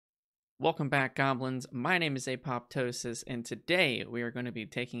Welcome back, Goblins. My name is Apoptosis, and today we are going to be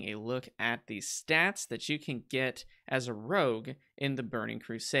taking a look at the stats that you can get as a rogue in the Burning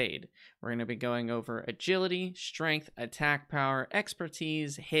Crusade. We're going to be going over agility, strength, attack power,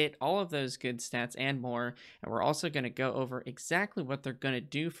 expertise, hit, all of those good stats and more. And we're also going to go over exactly what they're going to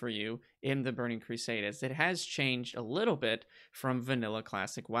do for you in the Burning Crusade, as it has changed a little bit from Vanilla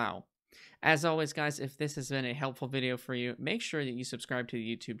Classic WoW. As always, guys, if this has been a helpful video for you, make sure that you subscribe to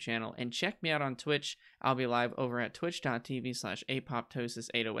the YouTube channel and check me out on Twitch. I'll be live over at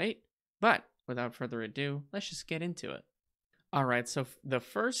twitch.tv/apoptosis808. But without further ado, let's just get into it. Alright, so the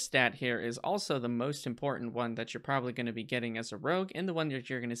first stat here is also the most important one that you're probably going to be getting as a rogue, and the one that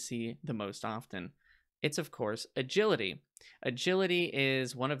you're going to see the most often. It's, of course, agility. Agility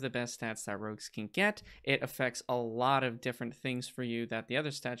is one of the best stats that rogues can get. It affects a lot of different things for you that the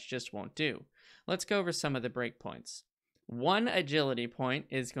other stats just won't do. Let's go over some of the breakpoints. One agility point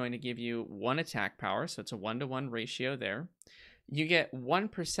is going to give you 1 attack power, so it's a 1-to-1 ratio there. You get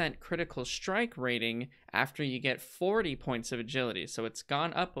 1% critical strike rating after you get 40 points of agility, so it's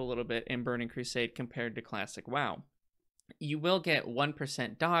gone up a little bit in Burning Crusade compared to Classic WoW. You will get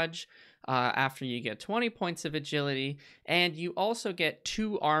 1% dodge after you get 20 points of agility, and you also get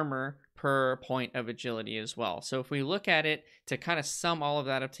 2 armor per point of agility as well. So if we look at it to kind of sum all of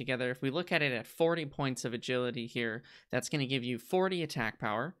that up together, if we look at it at 40 points of agility here, that's going to give you 40 attack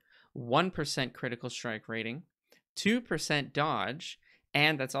power, 1% critical strike rating, 2% dodge,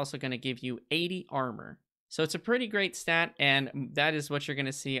 and that's also going to give you 80 armor. So it's a pretty great stat, and that is what you're going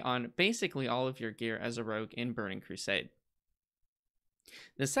to see on basically all of your gear as a rogue in Burning Crusade.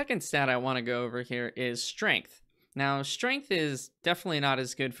 The second stat I want to go over here is strength. Now, strength is definitely not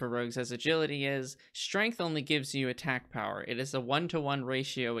as good for rogues as agility is. Strength only gives you attack power. It is a 1-to-1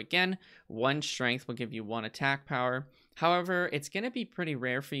 ratio again. 1 strength will give you 1 attack power. However, it's going to be pretty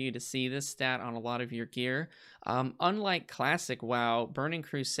rare for you to see this stat on a lot of your gear. Unlike Classic WoW, Burning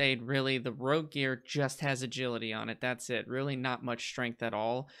Crusade, really, the rogue gear just has agility on it. That's it. Really not much strength at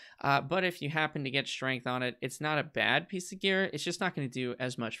all. But if you happen to get strength on it, it's not a bad piece of gear. It's just not going to do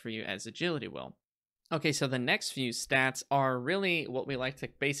as much for you as agility will. Okay, so the next few stats are really what we like to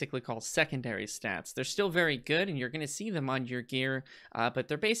basically call secondary stats. They're still very good, and you're going to see them on your gear, but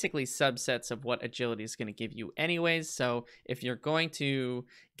they're basically subsets of what agility is going to give you anyways. So if you're going to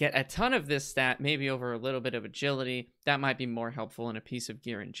get a ton of this stat, maybe over a little bit of agility, that might be more helpful in a piece of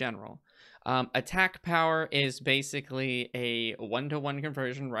gear in general. Attack power is basically a 1-to-1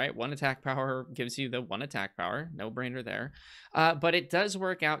 conversion, right? 1 attack power gives you the 1 attack power, no brainer there. But it does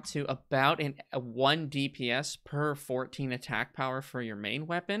work out to about a 1 DPS per 14 attack power for your main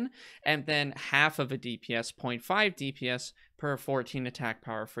weapon, and then half of a DPS, 0.5 DPS per 14 attack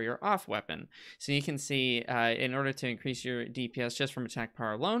power for your off weapon. So you can see in order to increase your DPS just from attack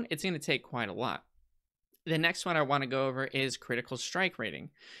power alone, it's going to take quite a lot. The next one I want to go over is critical strike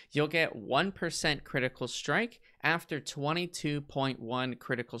rating. You'll get 1% critical strike after 22.1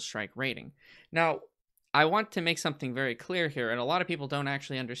 critical strike rating. Now, I want to make something very clear here, and a lot of people don't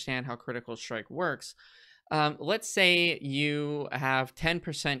actually understand how critical strike works. Let's say you have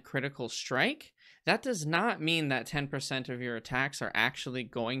 10% critical strike. That does not mean that 10% of your attacks are actually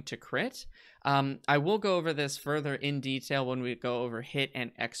going to crit. I will go over this further in detail when we go over hit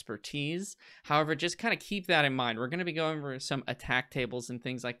and expertise. However, just kind of keep that in mind. We're going to be going over some attack tables and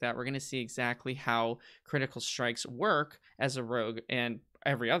things like that. We're going to see exactly how critical strikes work as a rogue and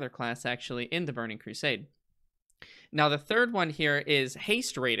every other class actually in the Burning Crusade. Now, the third one here is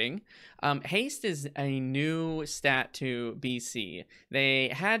haste rating. Haste is a new stat to BC. They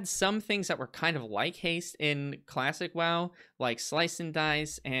had some things that were kind of like haste in Classic WoW, like Slice and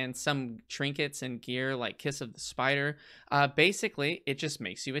Dice, and some trinkets and gear like Kiss of the Spider. Basically, it just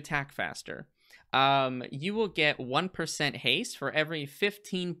makes you attack faster. You will get 1% haste for every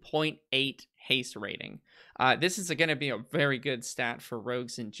 15.8 haste rating. This is going to be a very good stat for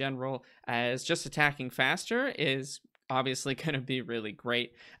rogues in general, as just attacking faster is obviously going to be really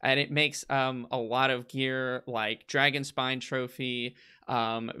great, and it makes a lot of gear like Dragon Spine Trophy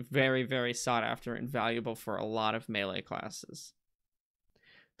very, very sought after and valuable for a lot of melee classes.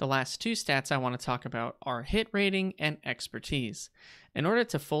 The last 2 stats I want to talk about are hit rating and expertise. In order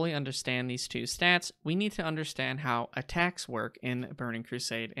to fully understand these 2 stats, we need to understand how attacks work in Burning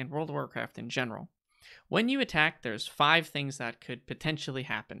Crusade and World of Warcraft in general. When you attack, there's 5 things that could potentially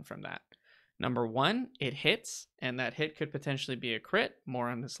happen from that. Number 1, it hits, and that hit could potentially be a crit. More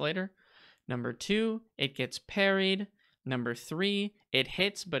on this later. Number 2, it gets parried. Number 3, it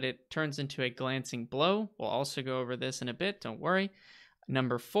hits, but it turns into a glancing blow. We'll also go over this in a bit, don't worry.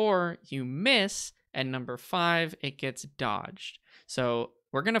 Number 4, you miss, and number 5, it gets dodged. So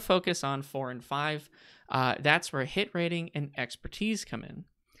We're going to focus on 4 and 5. That's where hit rating and expertise come in.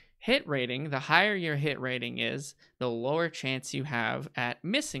 Hit rating, the higher your hit rating is, the lower chance you have at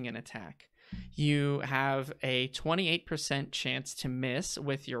missing an attack. You have a 28% chance to miss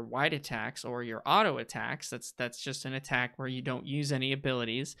with your wide attacks or your auto attacks. That's just an attack where you don't use any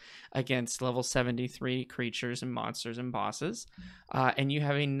abilities against level 73 creatures and monsters and bosses. And you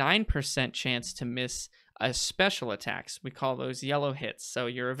have a 9% chance to miss special attacks. We call those yellow hits. So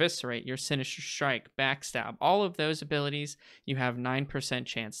your Eviscerate, your Sinister Strike, Backstab, all of those abilities, you have 9%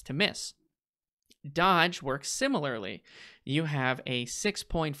 chance to miss. Dodge works similarly. You have a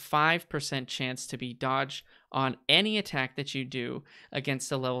 6.5% chance to be dodged on any attack that you do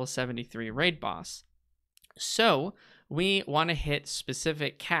against a level 73 raid boss. So we want to hit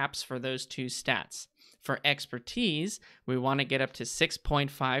specific caps for those two stats. For expertise, we want to get up to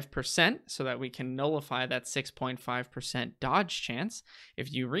 6.5% so that we can nullify that 6.5% dodge chance.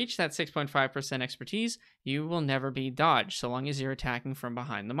 If you reach that 6.5% expertise, you will never be dodged so long as you're attacking from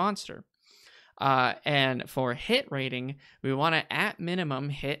behind the monster. And for hit rating, we want to at minimum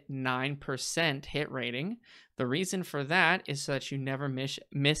hit 9% hit rating. The reason for that is so that you never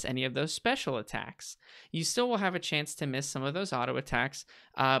miss any of those special attacks. You still will have a chance to miss some of those auto attacks,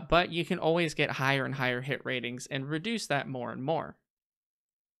 but you can always get higher and higher hit ratings and reduce that more and more.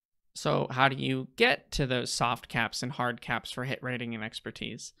 So how do you get to those soft caps and hard caps for hit rating and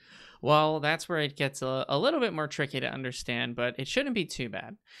expertise? Well, that's where it gets a little bit more tricky to understand, but it shouldn't be too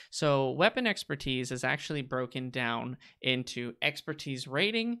bad. So weapon expertise is actually broken down into expertise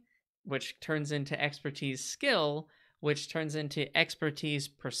rating, which turns into expertise skill, which turns into expertise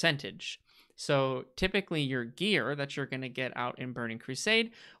percentage. So typically your gear that you're going to get out in Burning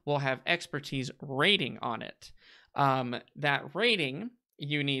Crusade will have expertise rating on it. That rating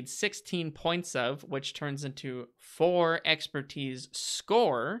you need 16 points of, which turns into 4 expertise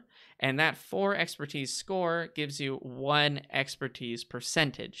score, and that 4 expertise score gives you 1 expertise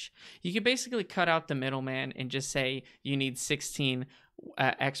percentage. You can basically cut out the middleman and just say you need 16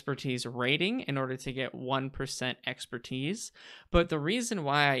 expertise rating in order to get 1% expertise. But the reason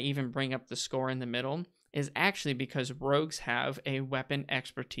why I even bring up the score in the middle is actually because rogues have a weapon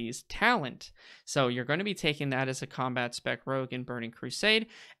expertise talent. So you're going to be taking that as a combat spec rogue in Burning Crusade,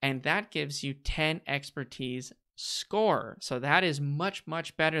 and that gives you 10 expertise score. So that is much,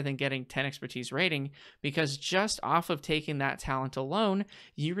 much better than getting 10 expertise rating, because just off of taking that talent alone,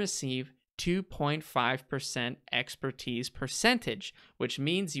 you receive 2.5% expertise percentage, which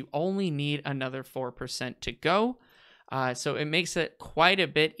means you only need another 4% to go. So it makes it quite a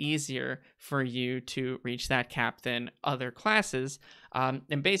bit easier for you to reach that cap than other classes.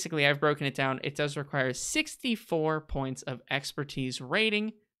 And basically, I've broken it down. It does require 64 points of expertise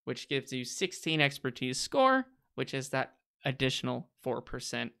rating, which gives you 16 expertise score, which is that additional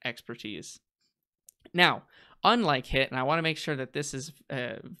 4% expertise. Now, unlike hit, and I want to make sure that this is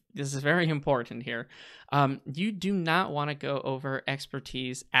very important here, you do not want to go over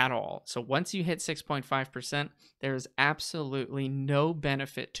expertise at all. So once you hit 6.5%, there is absolutely no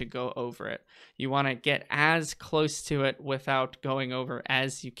benefit to go over it. You want to get as close to it without going over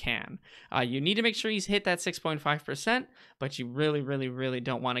as you can. You need to make sure you hit that 6.5%, but you really, really, really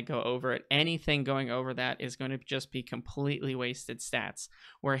don't want to go over it. Anything going over that is going to just be completely wasted stats,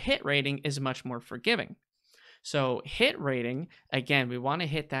 where hit rating is much more forgiving. So hit rating, again, we want to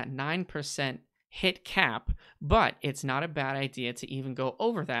hit that 9% hit cap, but it's not a bad idea to even go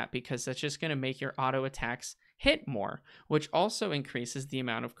over that, because that's just going to make your auto attacks hit more, which also increases the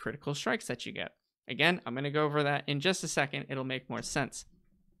amount of critical strikes that you get. Again, I'm going to go over that in just a second. It'll make more sense.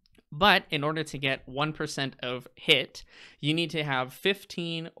 But in order to get 1% of hit, you need to have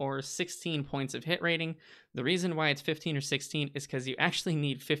 15 or 16 points of hit rating. The reason why it's 15 or 16 is because you actually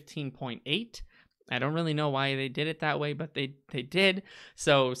need 15.8. I don't really know why they did it that way, but they did.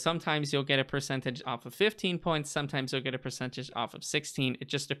 So sometimes you'll get a percentage off of 15 points. Sometimes you'll get a percentage off of 16. It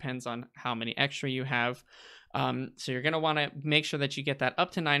just depends on how many extra you have. So you're going to want to make sure that you get that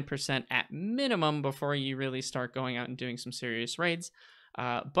up to 9% at minimum before you really start going out and doing some serious raids.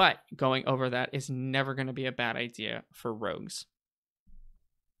 But going over that is never going to be a bad idea for rogues.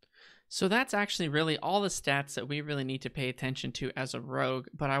 So that's actually really all the stats that we really need to pay attention to as a rogue,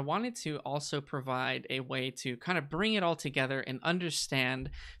 but I wanted to also provide a way to kind of bring it all together and understand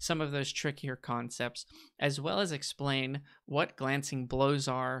some of those trickier concepts, as well as explain what glancing blows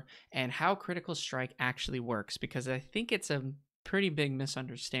are and how critical strike actually works, because I think it's a pretty big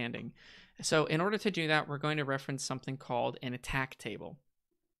misunderstanding. So in order to do that, we're going to reference something called an attack table.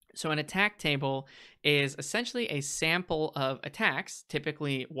 So an attack table is essentially a sample of attacks,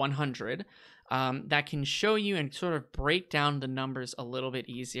 typically 100, that can show you and sort of break down the numbers a little bit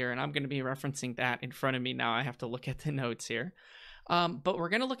easier. And I'm going to be referencing that in front of me now. I have to look at the notes here. But we're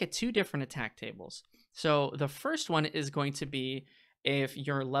going to look at two different attack tables. So the first one is going to be if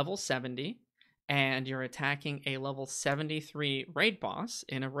you're level 70 and you're attacking a level 73 raid boss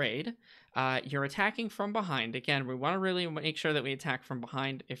in a raid, you're attacking from behind. Again, we want to really make sure that we attack from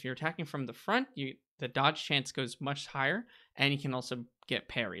behind. If you're attacking from the front, the dodge chance goes much higher, and you can also get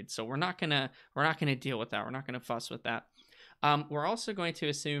parried. So we're not gonna deal with that. We're not gonna fuss with that. We're also going to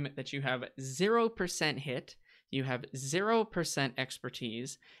assume that you have 0% hit, you have 0%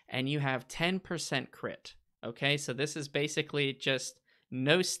 expertise, and you have 10% crit. Okay, so this is basically just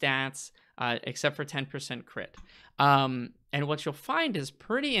no stats except for 10% crit. And what you'll find is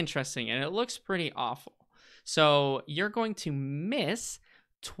pretty interesting, and it looks pretty awful. So you're going to miss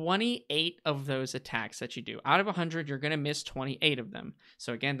 28 of those attacks that you do. Out of 100, you're going to miss 28 of them.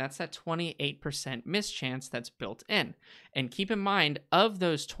 So again, that's that 28% miss chance that's built in. And keep in mind, of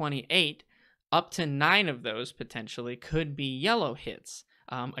those 28, up to 9 of those potentially could be yellow hits.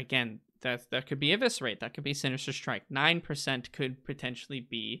 Again, that could be Eviscerate, that could be Sinister Strike. 9% could potentially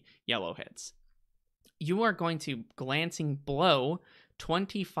be yellow hits. You are going to Glancing Blow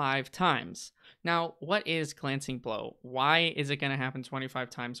 25 times. Now, what is Glancing Blow? Why is it going to happen 25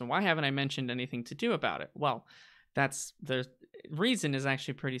 times? And why haven't I mentioned anything to do about it? Well, the reason is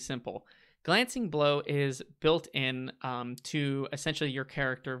actually pretty simple. Glancing Blow is built in to essentially your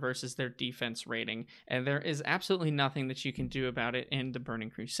character versus their defense rating, and there is absolutely nothing that you can do about it in the Burning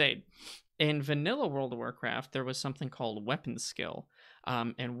Crusade. In vanilla World of Warcraft, there was something called Weapon Skill,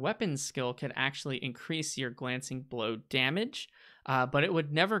 and Weapon Skill could actually increase your Glancing Blow damage, but it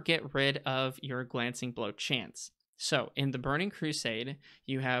would never get rid of your Glancing Blow chance. So in the Burning Crusade,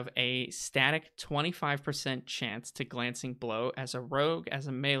 you have a static 25% chance to Glancing Blow as a rogue, as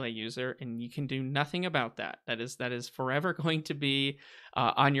a melee user, and you can do nothing about that. That is forever going to be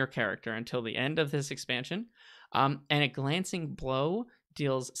on your character until the end of this expansion. And a Glancing Blow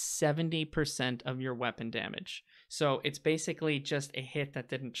deals 70% of your weapon damage. So it's basically just a hit that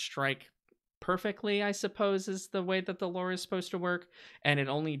didn't strike perfectly, I suppose, is the way that the lore is supposed to work, and it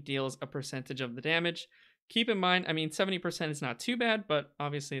only deals a percentage of the damage. Keep in mind, 70% is not too bad, but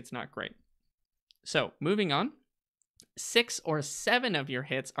obviously it's not great. So, moving on. 6 or 7 of your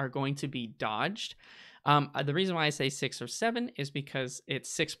hits are going to be dodged. The reason why I say 6 or 7 is because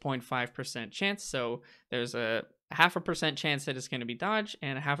it's 6.5% chance, so there's a 0.5% chance that it's going to be dodged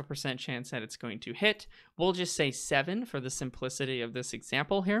and a 0.5% chance that it's going to hit. We'll just say 7 for the simplicity of this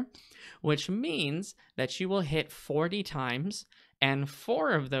example here, which means that you will hit 40 times, and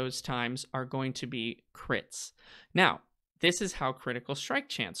 4 of those times are going to be crits. Now, this is how critical strike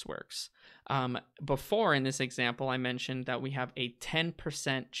chance works. Before in this example, I mentioned that we have a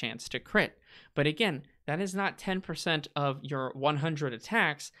 10% chance to crit. But again, that is not 10% of your 100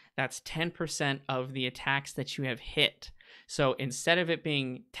 attacks. That's 10% of the attacks that you have hit. So instead of it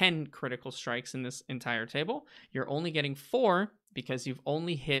being 10 critical strikes in this entire table, you're only getting 4 because you've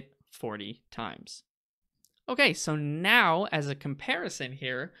only hit 40 times. Okay, so now as a comparison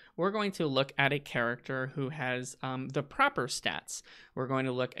here, we're going to look at a character who has the proper stats. We're going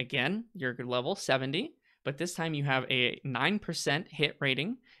to look again, you're level 70, but this time you have a 9% hit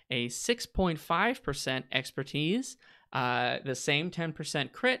rating, a 6.5% expertise, the same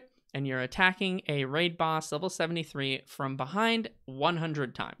 10% crit, and you're attacking a raid boss level 73 from behind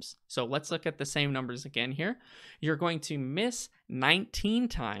 100 times. So let's look at the same numbers again here. You're going to miss 19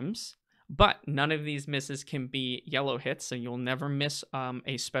 times, but none of these misses can be yellow hits, so you'll never miss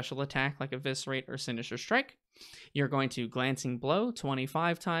a special attack like Eviscerate or Sinister Strike. You're going to Glancing Blow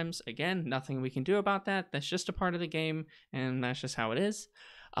 25 times. Again, nothing we can do about that. That's just a part of the game, and that's just how it is.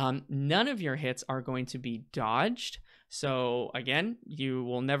 None of your hits are going to be dodged. So again, you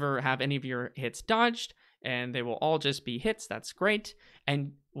will never have any of your hits dodged, and they will all just be hits. That's great.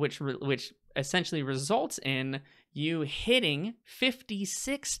 And which essentially results in you hitting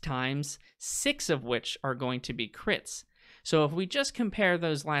 56 times, 6 of which are going to be crits. So if we just compare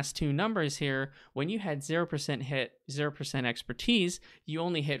those last two numbers here, when you had 0% hit, 0% expertise, you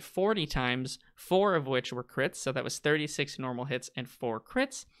only hit 40 times, 4 of which were crits. So that was 36 normal hits and 4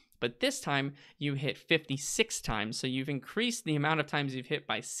 crits. But this time you hit 56 times. So you've increased the amount of times you've hit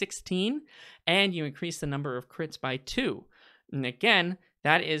by 16, and you increased the number of crits by 2. And again,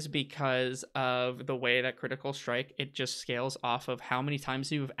 that is because of the way that Critical Strike, it just scales off of how many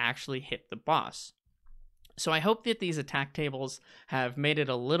times you've actually hit the boss. So I hope that these attack tables have made it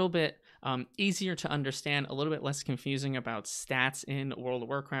a little bit easier to understand, a little bit less confusing about stats in World of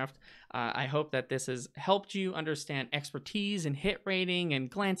Warcraft. I hope that this has helped you understand expertise and hit rating and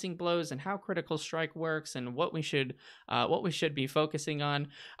glancing blows and how critical strike works and what we should be focusing on.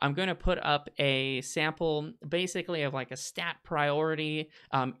 I'm going to put up a sample basically of like a stat priority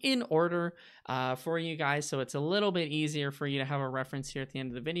in order for you guys, so it's a little bit easier for you to have a reference here at the end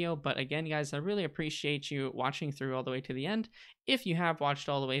of the video. But again, guys, I really appreciate you watching through all the way to the end. If you have watched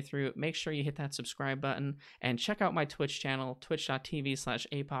all the way through, make sure you hit that subscribe button and check out my Twitch channel,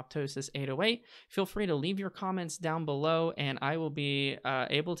 twitch.tv/apoptosis808. Feel free to leave your comments down below and I will be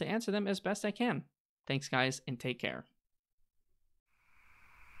able to answer them as best I can. Thanks, guys, and take care.